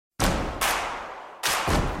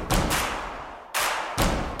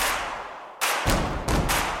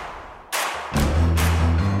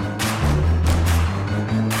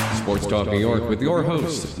Sports Talk New York with your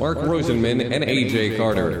hosts, Mark Rosenman and AJ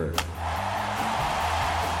Carter.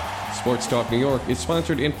 Sports Talk New York is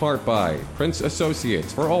sponsored in part by Prince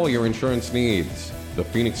Associates for all your insurance needs, the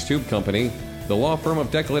Phoenix Tube Company, the law firm of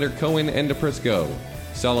Decletter Cohen and DePrisco,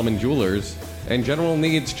 Solomon Jewelers, and General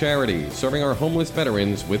Needs Charity, serving our homeless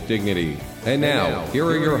veterans with dignity. And now, here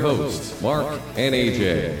are your hosts, Mark and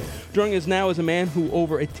AJ. Joining us now is a man who,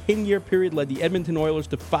 over a 10-year period, led the Edmonton Oilers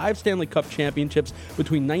to 5 Stanley Cup championships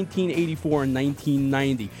between 1984 and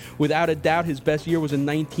 1990. Without a doubt, his best year was in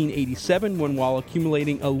 1987, when, while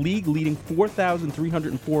accumulating a league-leading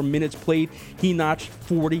 4,304 minutes played, he notched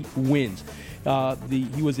 40 wins.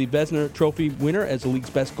 He was the Vezina Trophy winner as the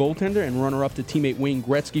league's best goaltender and runner-up to teammate Wayne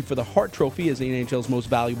Gretzky for the Hart Trophy as the NHL's most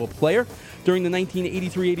valuable player. During the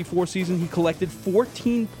 1983-84 season, he collected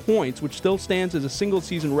 14 points, which still stands as a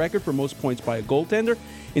single-season record for most points by a goaltender.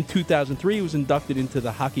 In 2003, he was inducted into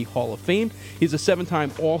the Hockey Hall of Fame. He's a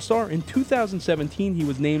 7-time All-Star. In 2017, he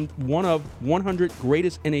was named one of 100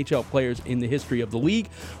 greatest NHL players in the history of the league.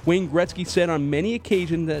 Wayne Gretzky said on many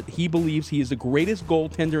occasions that he believes he is the greatest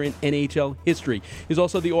goaltender in NHL history. He's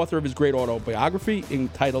also the author of his great autobiography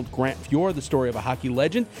entitled Grant Fuhr, The Story of a Hockey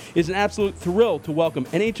Legend. It's an absolute thrill to welcome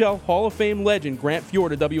NHL Hall of Fame legend Grant Fuhr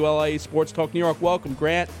to WLIA Sports Talk New York. Welcome,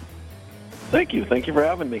 Grant. Thank you. Thank you for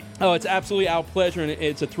having me. Oh, it's absolutely our pleasure, and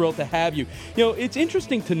it's a thrill to have you. You know, it's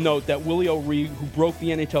interesting to note that Willie O'Ree, who broke the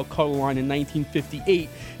NHL color line in 1958,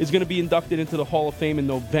 is going to be inducted into the Hall of Fame in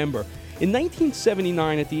November. In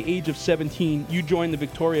 1979, at the age of 17, you joined the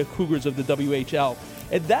Victoria Cougars of the WHL.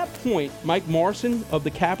 At that point, Mike Morrison of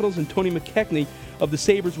the Capitals and Tony McKechnie of the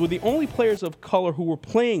Sabres were the only players of color who were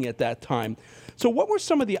playing at that time. So what were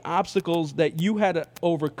some of the obstacles that you had to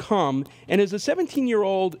overcome? And as a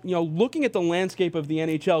 17-year-old, looking at the landscape of the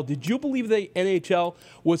NHL, did you believe the NHL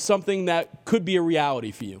was something that could be a reality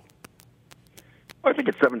for you? I think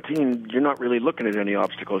at 17, you're not really looking at any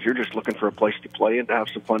obstacles. You're just looking for a place to play and to have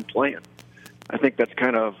some fun playing. I think that's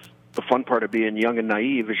kind of the fun part of being young and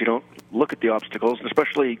naive, is you don't look at the obstacles,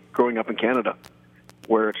 especially growing up in Canada,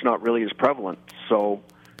 where it's not really as prevalent. So,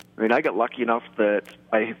 I got lucky enough that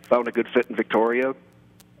I found a good fit in Victoria. It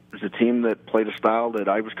was a team that played a style that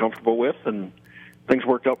I was comfortable with, and things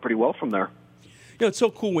worked out pretty well from there. It's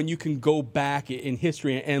so cool when you can go back in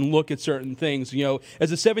history and look at certain things.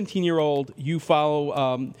 As a 17-year-old, you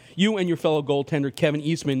follow you and your fellow goaltender, Kevin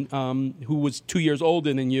Eastman, who was 2 years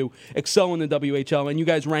older than you, excel in the WHL, and you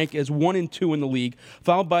guys rank as 1 and 2 in the league,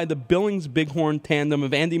 followed by the Billings-Bighorn tandem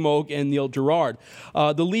of Andy Moog and Neil Gerard.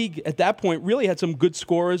 The league, at that point, really had some good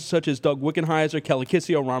scorers, such as Doug Wickenheiser, Kelly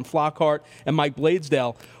Kissio, Ron Flockhart, and Mike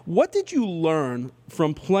Bladesdell. What did you learn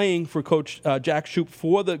from playing for Coach Jack Shupe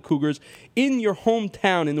for the Cougars in your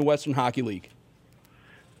hometown in the Western Hockey League?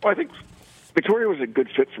 Well, I think Victoria was a good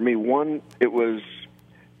fit for me. One, it was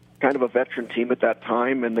kind of a veteran team at that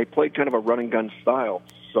time, and they played kind of a run-and-gun style.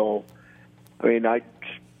 So, I'd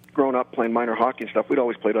grown up playing minor hockey and stuff. We'd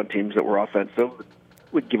always played on teams that were offensive.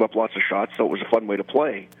 We'd give up lots of shots, so it was a fun way to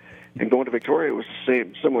play. And going to Victoria was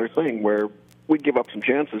the similar thing, where we'd give up some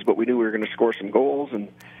chances, but we knew we were going to score some goals, and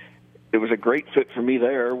it was a great fit for me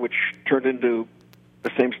there, which turned into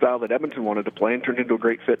the same style that Edmonton wanted to play and turned into a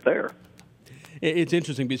great fit there. It's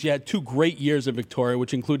interesting because you had 2 great years in Victoria,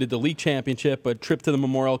 which included the league championship, a trip to the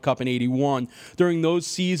Memorial Cup in '81. During those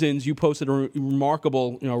seasons, you posted a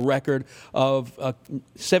remarkable record of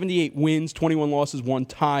 78 wins, 21 losses, 1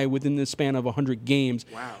 tie within the span of 100 games.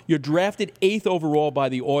 Wow. You're drafted 8th overall by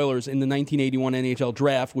the Oilers in the 1981 NHL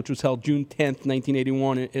draft, which was held June 10th,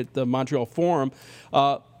 1981 at the Montreal Forum.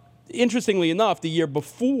 Interestingly enough, the year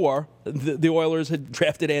before, the Oilers had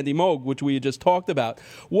drafted Andy Moog, which we had just talked about.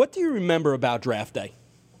 What do you remember about draft day?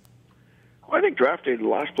 Well, I think draft day, the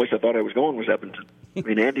last place I thought I was going was Edmonton.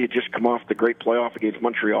 Andy had just come off the great playoff against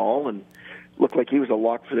Montreal and looked like he was a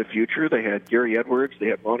lock for the future. They had Gary Edwards, they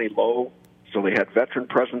had Ronnie Lowe, so they had veteran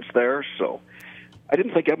presence there. So I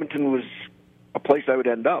didn't think Edmonton was a place I would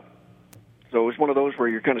end up. So it was one of those where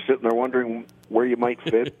you're kind of sitting there wondering where you might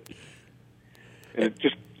fit. And it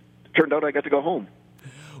just turned out I got to go home.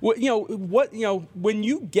 Well, when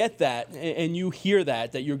you get that and you hear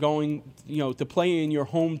that you're going, to play in your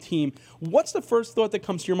home team, what's the first thought that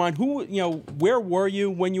comes to your mind? Where were you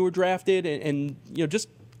when you were drafted? And just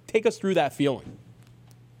take us through that feeling.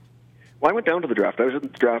 Well, I went down to the draft. I was at the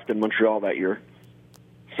draft in Montreal that year.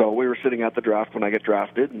 So we were sitting at the draft when I got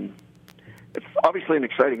drafted, and it's obviously an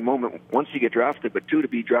exciting moment once you get drafted, but 2, to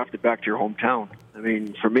be drafted back to your hometown.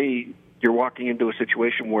 For me, you're walking into a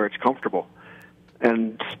situation where it's comfortable.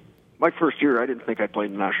 And my first year, I didn't think I'd play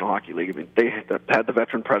in the National Hockey League. They had the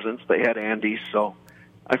veteran presence. They had Andy, so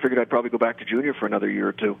I figured I'd probably go back to junior for another year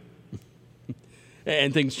or 2.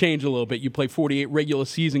 And things change a little bit. You play 48 regular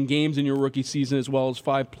season games in your rookie season as well as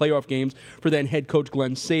 5 playoff games for then head coach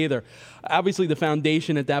Glenn Sather. Obviously, the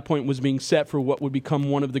foundation at that point was being set for what would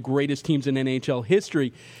become one of the greatest teams in NHL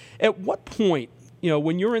history. At what point,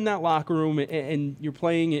 when you're in that locker room and you're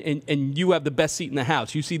playing and you have the best seat in the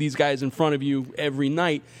house, you see these guys in front of you every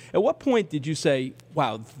night, at what point did you say,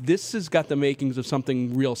 wow, this has got the makings of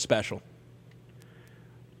something real special?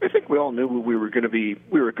 I think we all knew we were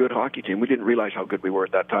a good hockey team. We didn't realize how good we were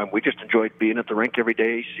at that time. We just enjoyed being at the rink every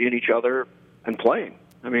day, seeing each other, and playing.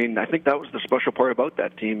 I mean, I think that was the special part about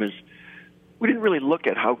that team is we didn't really look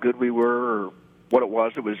at how good we were or what it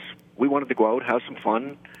was. It was we wanted to go out, have some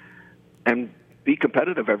fun, and be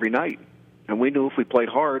competitive every night. And we knew if we played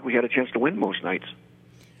hard, we had a chance to win most nights.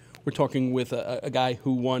 We're talking with a guy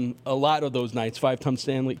who won a lot of those nights, 5-time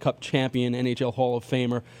Stanley Cup champion, NHL Hall of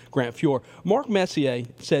Famer, Grant Fuhr. Mark Messier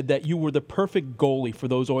said that you were the perfect goalie for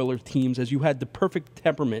those Oilers teams as you had the perfect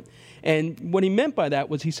temperament. And what he meant by that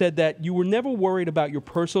was he said that you were never worried about your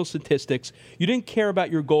personal statistics. You didn't care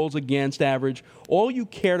about your goals against average. All you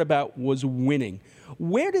cared about was winning.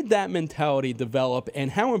 Where did that mentality develop,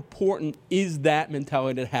 and how important is that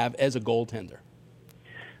mentality to have as a goaltender?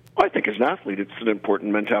 I think as an athlete, it's an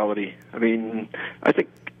important mentality. I mean, I think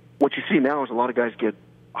what you see now is a lot of guys get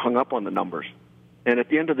hung up on the numbers. And at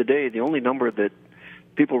the end of the day, the only number that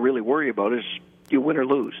people really worry about is you win or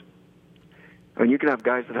lose. I mean, you can have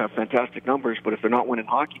guys that have fantastic numbers, but if they're not winning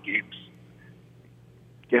hockey games,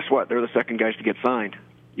 guess what? They're the second guys to get signed.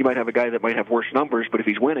 You might have a guy that might have worse numbers, but if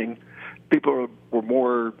he's winning, people were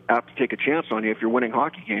more apt to take a chance on you if you're winning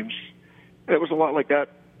hockey games. It was a lot like that.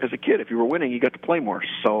 As a kid, if you were winning, you got to play more.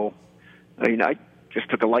 So, I mean, I just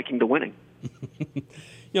took a liking to winning.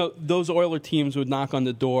 Those Oiler teams would knock on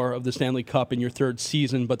the door of the Stanley Cup in your third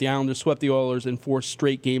season, but the Islanders swept the Oilers in 4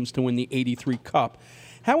 straight games to win the '83 Cup.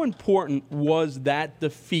 How important was that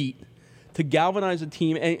defeat to galvanize the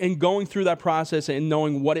team and going through that process and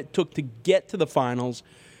knowing what it took to get to the finals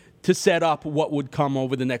to set up what would come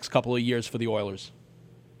over the next couple of years for the Oilers?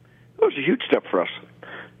 It was a huge step for us.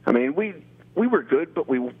 I mean, we were good, but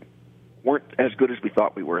we weren't as good as we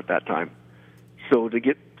thought we were at that time. So to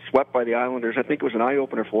get swept by the Islanders, I think it was an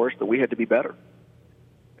eye-opener for us that we had to be better.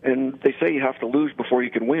 And they say you have to lose before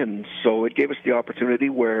you can win, so it gave us the opportunity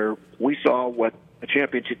where we saw what a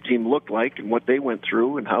championship team looked like and what they went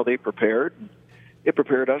through and how they prepared. It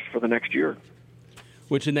prepared us for the next year.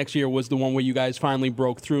 Which the next year was the one where you guys finally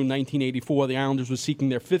broke through. 1984, the Islanders were seeking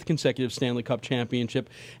their 5th consecutive Stanley Cup championship,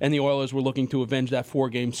 and the Oilers were looking to avenge that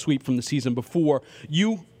 4-game sweep from the season before.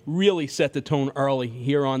 You really set the tone early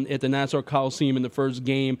here at the Nassau Coliseum in the first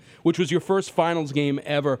game, which was your first finals game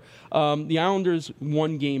ever. The Islanders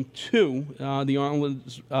won Game 2. The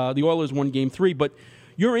Oilers won Game 3, but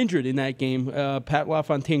you're injured in that game. Pat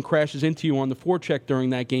LaFontaine crashes into you on the forecheck during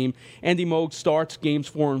that game. Andy Moog starts Games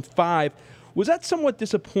 4 and 5. Was that somewhat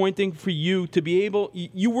disappointing for you to be able?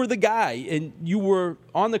 You were the guy, and you were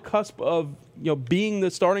on the cusp of being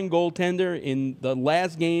the starting goaltender in the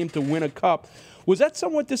last game to win a cup. Was that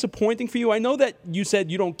somewhat disappointing for you? I know that you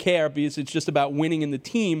said you don't care because it's just about winning in the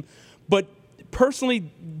team, but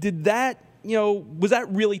personally, did that was that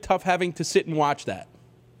really tough having to sit and watch that?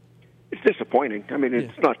 It's disappointing. I mean,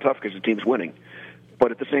 it's not tough because the team's winning,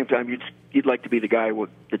 but at the same time, you'd like to be the guy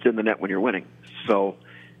that's in the net when you're winning. So.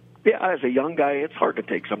 Yeah, as a young guy, it's hard to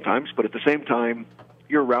take sometimes, but at the same time,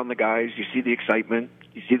 you're around the guys, you see the excitement,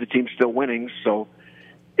 you see the team still winning, so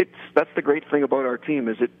that's the great thing about our team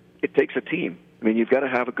is it takes a team. I mean, you've got to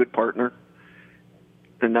have a good partner,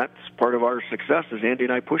 and that's part of our success is Andy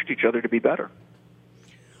and I pushed each other to be better.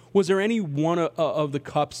 Was there any one of the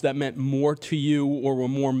cups that meant more to you or were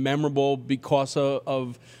more memorable because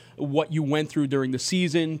of what you went through during the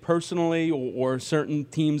season personally, or certain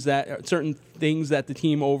things that the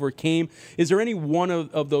team overcame? Is there any one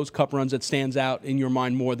of those cup runs that stands out in your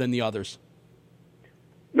mind more than the others?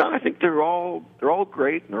 No, I think they're all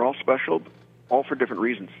great and they're all special, all for different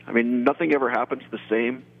reasons. I mean, nothing ever happens the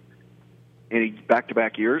same in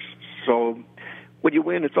back-to-back years. So when you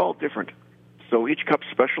win, it's all different. So each cup's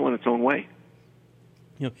special in its own way.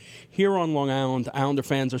 Here on Long Island, Islander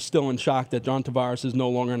fans are still in shock that John Tavares is no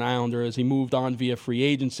longer an Islander as he moved on via free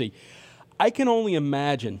agency. I can only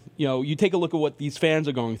imagine, you take a look at what these fans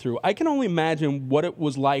are going through. I can only imagine what it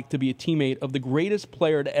was like to be a teammate of the greatest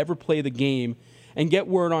player to ever play the game and get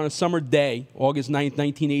word on a summer day, August 9th,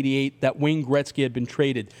 1988, that Wayne Gretzky had been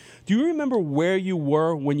traded. Do you remember where you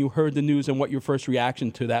were when you heard the news and what your first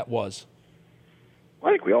reaction to that was?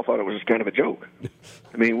 I think we all thought it was kind of a joke.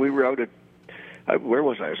 I mean, we were out at where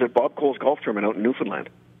was I? I was at Bob Cole's golf tournament out in Newfoundland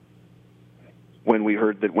when we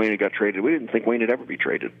heard that Wayne had got traded. We didn't think Wayne would ever be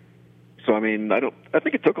traded. So, I mean, I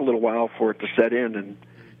think it took a little while for it to set in, and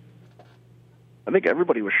I think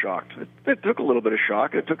everybody was shocked. It took a little bit of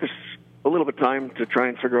shock. It took us a little bit of time to try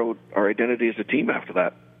and figure out our identity as a team after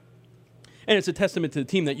that. And it's a testament to the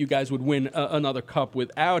team that you guys would win another cup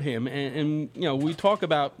without him. And we talk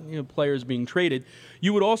about players being traded.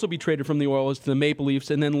 You would also be traded from the Oilers to the Maple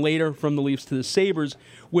Leafs, and then later from the Leafs to the Sabres,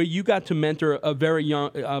 where you got to mentor a very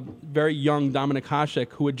young Dominik Hasek,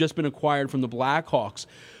 who had just been acquired from the Blackhawks.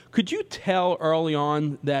 Could you tell early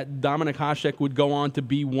on that Dominik Hasek would go on to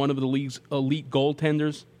be one of the league's elite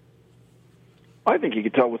goaltenders? I think you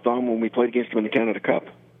could tell with Dom when we played against him in the Canada Cup.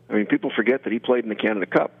 I mean, people forget that he played in the Canada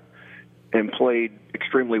Cup and played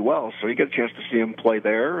extremely well. So you get a chance to see him play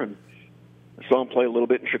there, and I saw him play a little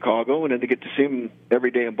bit in Chicago, and then to get to see him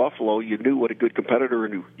every day in Buffalo, you knew what a good competitor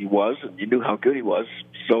he was, and you knew how good he was.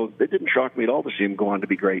 So it didn't shock me at all to see him go on to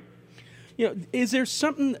be great. Is there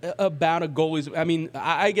something about a goalie's? I mean,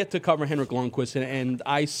 I get to cover Henrik Lundqvist, and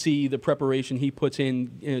I see the preparation he puts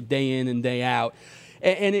in day in and day out.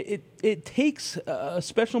 And it takes a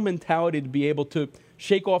special mentality to be able to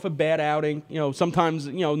shake off a bad outing. Sometimes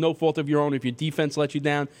no fault of your own if your defense lets you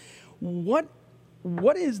down. What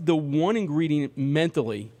is the one ingredient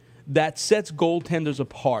mentally that sets goaltenders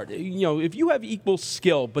apart? If you have equal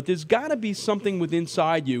skill, but there's got to be something within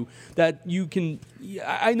inside you that you can.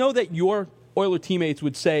 I know that your Oiler teammates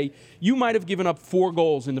would say you might have given up 4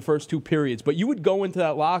 goals in the first 2 periods, but you would go into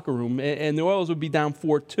that locker room and the Oilers would be down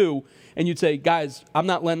 4-2, and you'd say, guys, I'm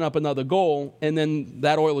not letting up another goal, and then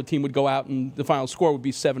that Oiler team would go out and the final score would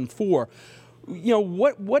be 7-4.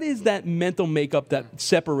 What is that mental makeup that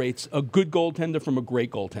separates a good goaltender from a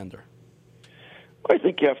great goaltender? I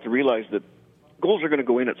think you have to realize that goals are going to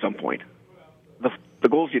go in at some point. The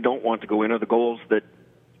goals you don't want to go in are the goals that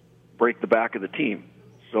break the back of the team.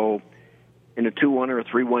 So in a 2-1 or a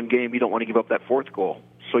 3-1 game, you don't want to give up that 4th goal.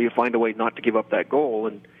 So you find a way not to give up that goal,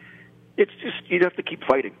 and it's just you'd have to keep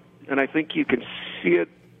fighting. And I think you can see it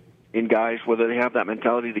in guys, whether they have that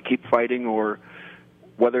mentality to keep fighting or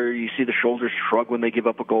whether you see the shoulders shrug when they give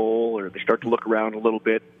up a goal or they start to look around a little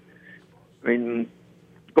bit. I mean,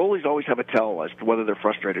 goalies always have a tell as to whether they're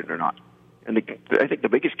frustrated or not. And I think the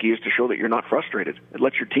biggest key is to show that you're not frustrated. It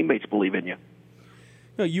lets your teammates believe in you.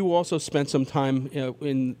 You also spent some time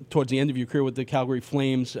towards the end of your career with the Calgary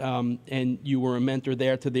Flames, and you were a mentor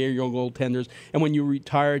there to their young goaltenders. And when you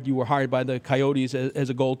retired, you were hired by the Coyotes as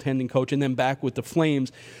a goaltending coach, and then back with the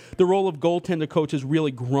Flames. The role of goaltender coach has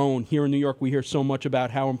really grown. Here in New York, we hear so much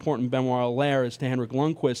about how important Benoit Allaire is to Henrik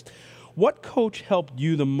Lundqvist. What coach helped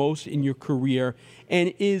you the most in your career,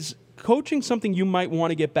 and is coaching something you might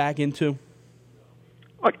want to get back into?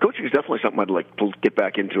 Coaching is definitely something I'd like to get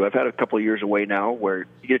back into. I've had a couple of years away now where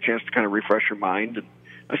you get a chance to kind of refresh your mind. And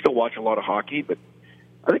I still watch a lot of hockey, but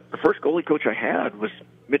I think the first goalie coach I had was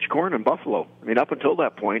Mitch Korn in Buffalo. I mean, up until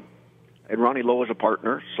that point, I had Ronnie Lowe as a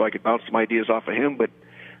partner, so I could bounce some ideas off of him, but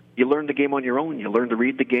you learned the game on your own. You learned to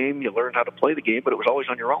read the game. You learned how to play the game, but it was always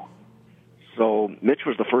on your own. So Mitch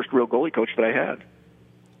was the first real goalie coach that I had.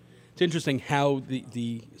 It's interesting how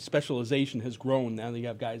the specialization has grown. Now that you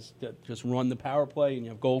have guys that just run the power play and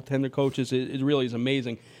you have goaltender coaches, it really is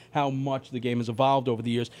amazing how much the game has evolved over the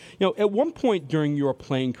years. At one point during your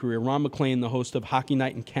playing career, Ron MacLean, the host of Hockey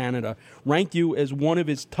Night in Canada, ranked you as one of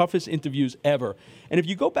his toughest interviews ever. And if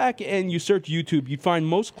you go back and you search YouTube, you'd find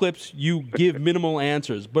most clips you give minimal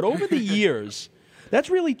answers. But over the years, that's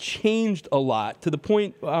really changed a lot to the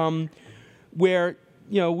point where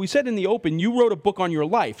we said in the open, you wrote a book on your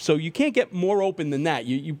life, so you can't get more open than that.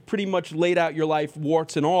 You pretty much laid out your life,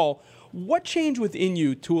 warts and all. What changed within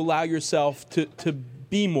you to allow yourself to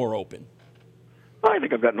be more open? I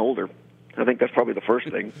think I've gotten older. I think that's probably the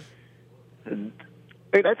first thing. And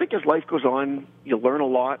I think as life goes on, you learn a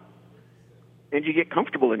lot, and you get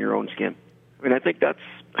comfortable in your own skin. I mean, I think that's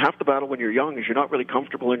half the battle when you're young is you're not really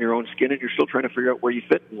comfortable in your own skin, and you're still trying to figure out where you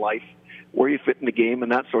fit in life, where you fit in the game,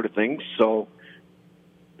 and that sort of thing. So,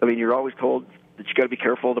 I mean, you're always told that you got to be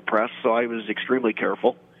careful of the press, so I was extremely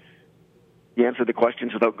careful. You answer the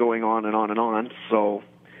questions without going on and on and on. So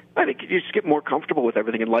I think you just get more comfortable with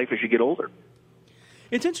everything in life as you get older.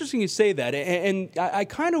 It's interesting you say that, and I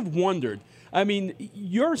kind of wondered. I mean,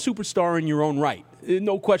 you're a superstar in your own right,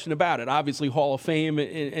 no question about it. Obviously, Hall of Fame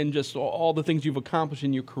and just all the things you've accomplished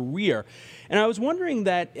in your career. And I was wondering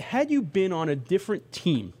that had you been on a different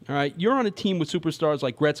team, all right, you're on a team with superstars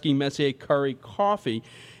like Gretzky, Messier, Curry, Coffey,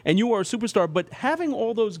 and you are a superstar, but having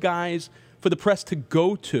all those guys for the press to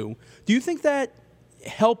go to, do you think that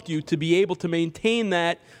helped you to be able to maintain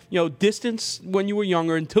that, distance when you were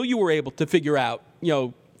younger until you were able to figure out,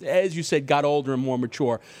 as you said, got older and more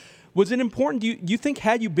mature? Was it important? Do you think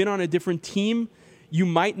had you been on a different team, you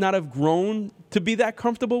might not have grown to be that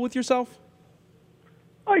comfortable with yourself?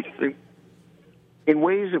 I think in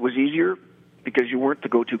ways it was easier because you weren't the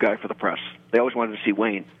go-to guy for the press. They always wanted to see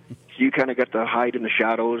Wayne. So you kind of got to hide in the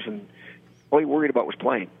shadows, and all you worried about was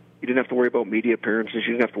playing. You didn't have to worry about media appearances.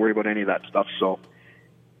 You didn't have to worry about any of that stuff. So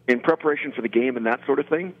in preparation for the game and that sort of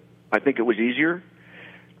thing, I think it was easier.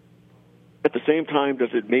 At the same time, does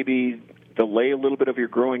it maybe delay a little bit of your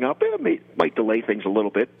growing up? It might delay things a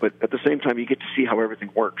little bit, but at the same time, you get to see how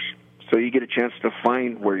everything works. So you get a chance to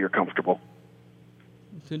find where you're comfortable.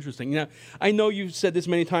 It's interesting. Now, I know you've said this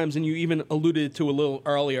many times, and you even alluded to a little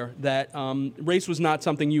earlier, that race was not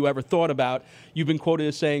something you ever thought about. You've been quoted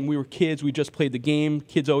as saying, we were kids, we just played the game.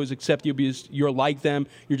 Kids always accept you because you're like them.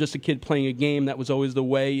 You're just a kid playing a game. That was always the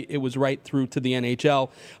way. It was right through to the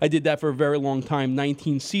NHL. I did that for a very long time,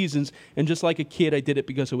 19 seasons, and just like a kid, I did it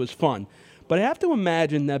because it was fun. But I have to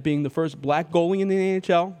imagine that being the first black goalie in the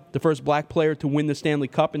NHL, the first black player to win the Stanley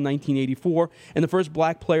Cup in 1984, and the first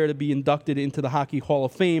black player to be inducted into the Hockey Hall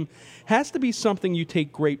of Fame has to be something you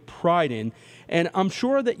take great pride in. And I'm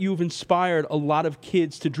sure that you've inspired a lot of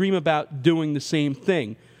kids to dream about doing the same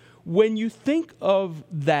thing. When you think of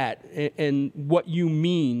that and what you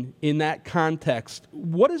mean in that context,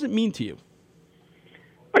 what does it mean to you?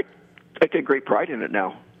 I take great pride in it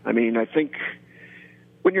now. I mean, I think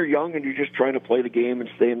when you're young and you're just trying to play the game and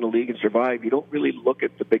stay in the league and survive, you don't really look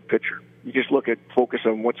at the big picture. You just focus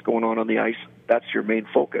on what's going on the ice. That's your main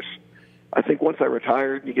focus. I think once I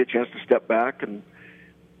retired, you get a chance to step back and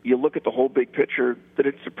you look at the whole big picture, that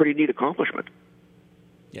it's a pretty neat accomplishment.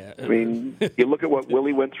 Yeah. I mean, you look at what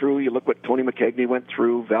Willie went through, you look what Tony McKegney went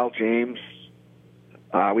through, Val James.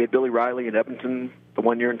 We had Billy Riley in Edmonton the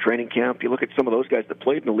 1 year in training camp. You look at some of those guys that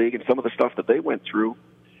played in the league and some of the stuff that they went through.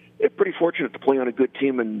 It's pretty fortunate to play on a good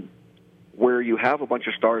team and where you have a bunch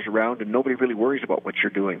of stars around and nobody really worries about what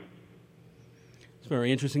you're doing. It's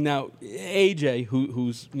very interesting. Now, AJ,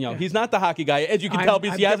 who's he's not the hockey guy, as you can tell,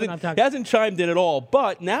 because he hasn't chimed in at all.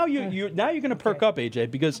 But now you're going to perk up,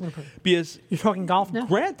 AJ, because you're talking golf now.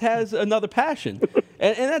 Grant has another passion,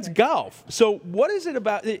 and that's golf. So what is it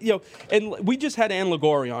about And we just had Ann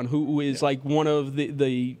Ligori on, who is like one of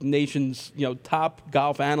the nation's top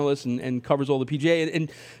golf analysts and covers all the PGA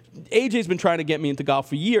and AJ's been trying to get me into golf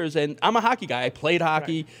for years, and I'm a hockey guy. I played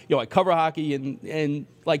hockey, I cover hockey, and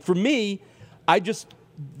like for me, I just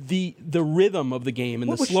the rhythm of the game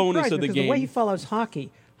and the slowness of the game. The way he follows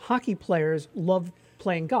hockey players love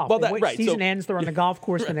playing golf. Well, season ends, they're on the golf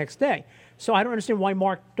course the next day. So I don't understand why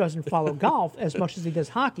Mark doesn't follow golf as much as he does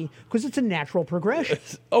hockey, because it's a natural progression.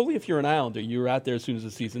 Only if you're an Islander, you're out there as soon as the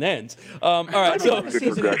season ends. All right, so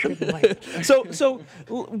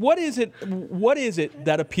what is it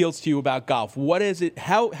that appeals to you about golf? What is it?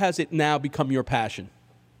 How has it now become your passion?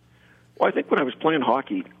 Well, I think when I was playing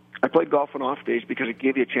hockey, I played golf on off days because it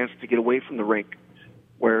gave you a chance to get away from the rink,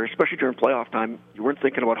 where especially during playoff time, you weren't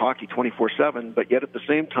thinking about hockey 24/7, but yet at the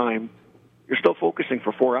same time, you're still focusing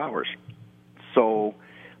for 4 hours. So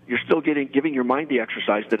you're still giving your mind the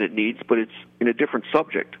exercise that it needs, but it's in a different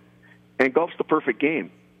subject. And golf's the perfect game.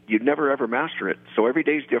 You'd never, ever master it. So every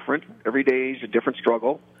day's different. Every day's a different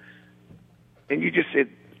struggle. And it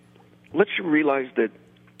lets you realize that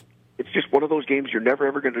it's just one of those games you're never,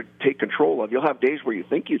 ever going to take control of. You'll have days where you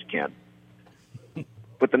think you can,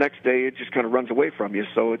 but the next day it just kind of runs away from you.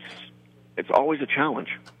 So it's always a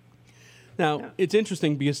challenge. Now, It's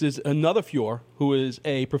interesting because there's another Fjord who is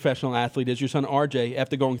a professional athlete, as your son RJ,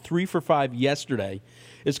 after going 3 for 5 yesterday,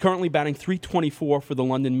 is currently batting .324 for the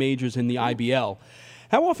London Majors in the IBL.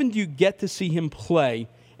 How often do you get to see him play,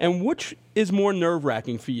 and which is more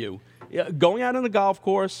nerve-wracking for you? Going out on the golf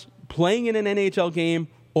course, playing in an NHL game,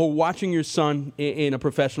 or watching your son in a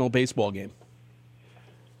professional baseball game?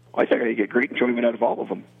 I think I get great enjoyment out of all of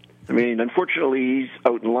them. I mean, unfortunately, he's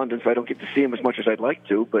out in London, so I don't get to see him as much as I'd like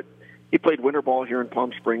to, but he played winter ball here in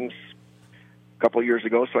Palm Springs a couple of years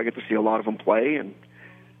ago, so I get to see a lot of him play, and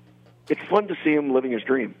it's fun to see him living his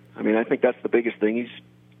dream. I mean, I think that's the biggest thing. He's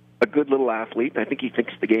a good little athlete, and I think he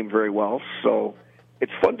thinks the game very well, so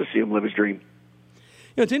it's fun to see him live his dream.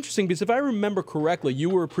 It's interesting because if I remember correctly, you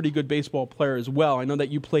were a pretty good baseball player as well. I know that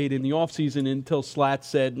you played in the offseason until Slat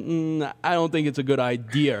said, I don't think it's a good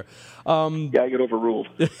idea. I get overruled.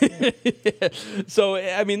 So,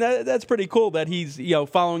 I mean, that's pretty cool that he's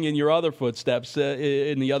following in your other footsteps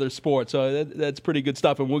in the other sports. So that's pretty good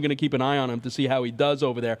stuff, and we're going to keep an eye on him to see how he does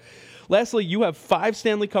over there. Lastly, you have 5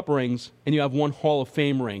 Stanley Cup rings, and you have 1 Hall of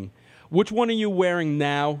Fame ring. Which one are you wearing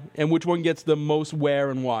now, and which one gets the most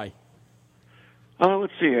wear and why?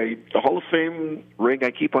 Let's see. The Hall of Fame ring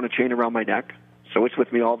I keep on a chain around my neck, so it's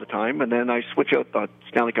with me all the time. And then I switch out the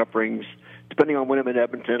Stanley Cup rings depending on when I'm in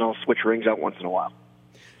Edmonton, I'll switch rings out once in a while.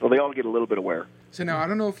 So they all get a little bit of wear. So now, I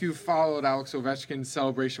don't know if you followed Alex Ovechkin's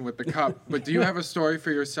celebration with the cup, but do you have a story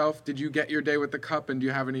for yourself? Did you get your day with the cup, and do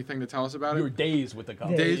you have anything to tell us about You were it? days with the cup.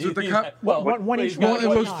 Days with the cup? One each Well, one. it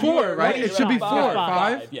was One four, nine. right? One It each should be nine. four.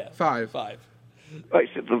 Five. Five? Yeah. Five. Five. Right,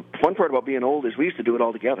 so the fun part about being old is we used to do it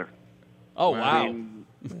all together. Oh, wow. I mean,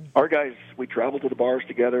 our guys, we traveled to the bars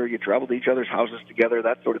together. You traveled to each other's houses together,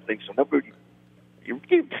 that sort of thing. So nobody, you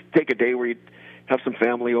take a day where you have some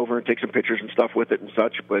family over and take some pictures and stuff with it and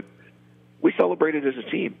such, but we celebrated as a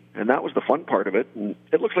team, and that was the fun part of it. And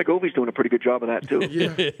it looks like Ovi's doing a pretty good job of that, too.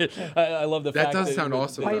 Yeah. I love the fact That does sound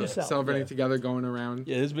awesome. By though. himself. Celebrating together, going around.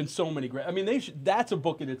 Yeah, there's been so many great. I mean, that's a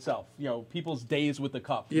book in itself. You know, people's days with the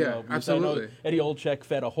cup. Yeah, you know, because I know absolutely. Eddie Olczyk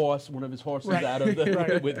fed a horse, one of his horses, Right. out of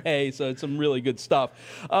the with hay. So it's some really good stuff.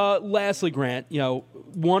 Lastly, Grant, you know,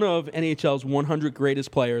 one of NHL's 100 greatest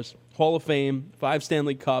players, Hall of Fame, 5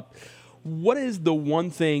 Stanley Cup. What is the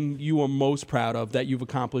one thing you are most proud of that you've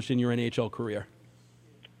accomplished in your NHL career?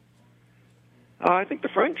 I think the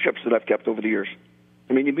friendships that I've kept over the years.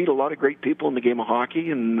 I mean, you meet a lot of great people in the game of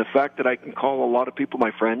hockey, and the fact that I can call a lot of people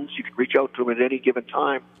my friends, you can reach out to them at any given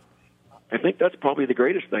time. I think that's probably the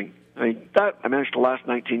greatest thing. I mean, that I managed to last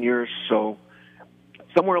 19 years, so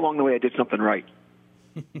somewhere along the way I did something right.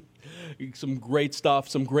 Some great stuff,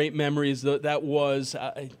 some great memories. That was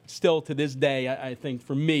still to this day, I think,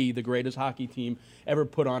 for me, the greatest hockey team ever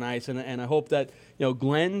put on ice. And I hope that, you know,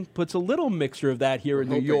 Glenn puts a little mixture of that here in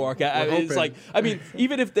New hoping. York. We're It's hoping. like, I mean,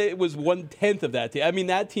 even if it was 1/10 of that team, I mean,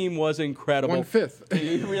 that team was incredible.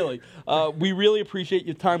 1/5. Really. We really appreciate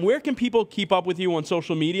your time. Where can people keep up with you on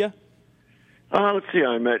social media? Let's see,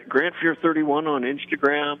 I'm at GrantFear31 on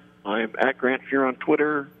Instagram. I'm at GrantFear on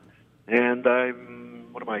Twitter. And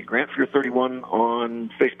GrantFear31 on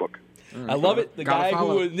Facebook. I love it. The Gotta guy who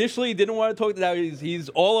follow. initially didn't want to talk, now he's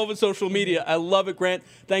all over social media. I love it, Grant.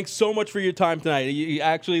 Thanks so much for your time tonight. You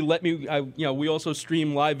actually let me, we also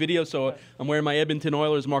stream live video, so I'm wearing my Edmonton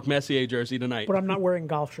Oilers Mark Messier jersey tonight. But I'm not wearing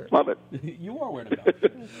golf shirt. Love it. You are wearing a golf.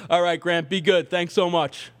 All right, Grant, be good. Thanks so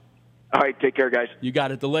much. All right, take care, guys. You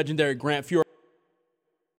got it. The legendary Grant Fuhr.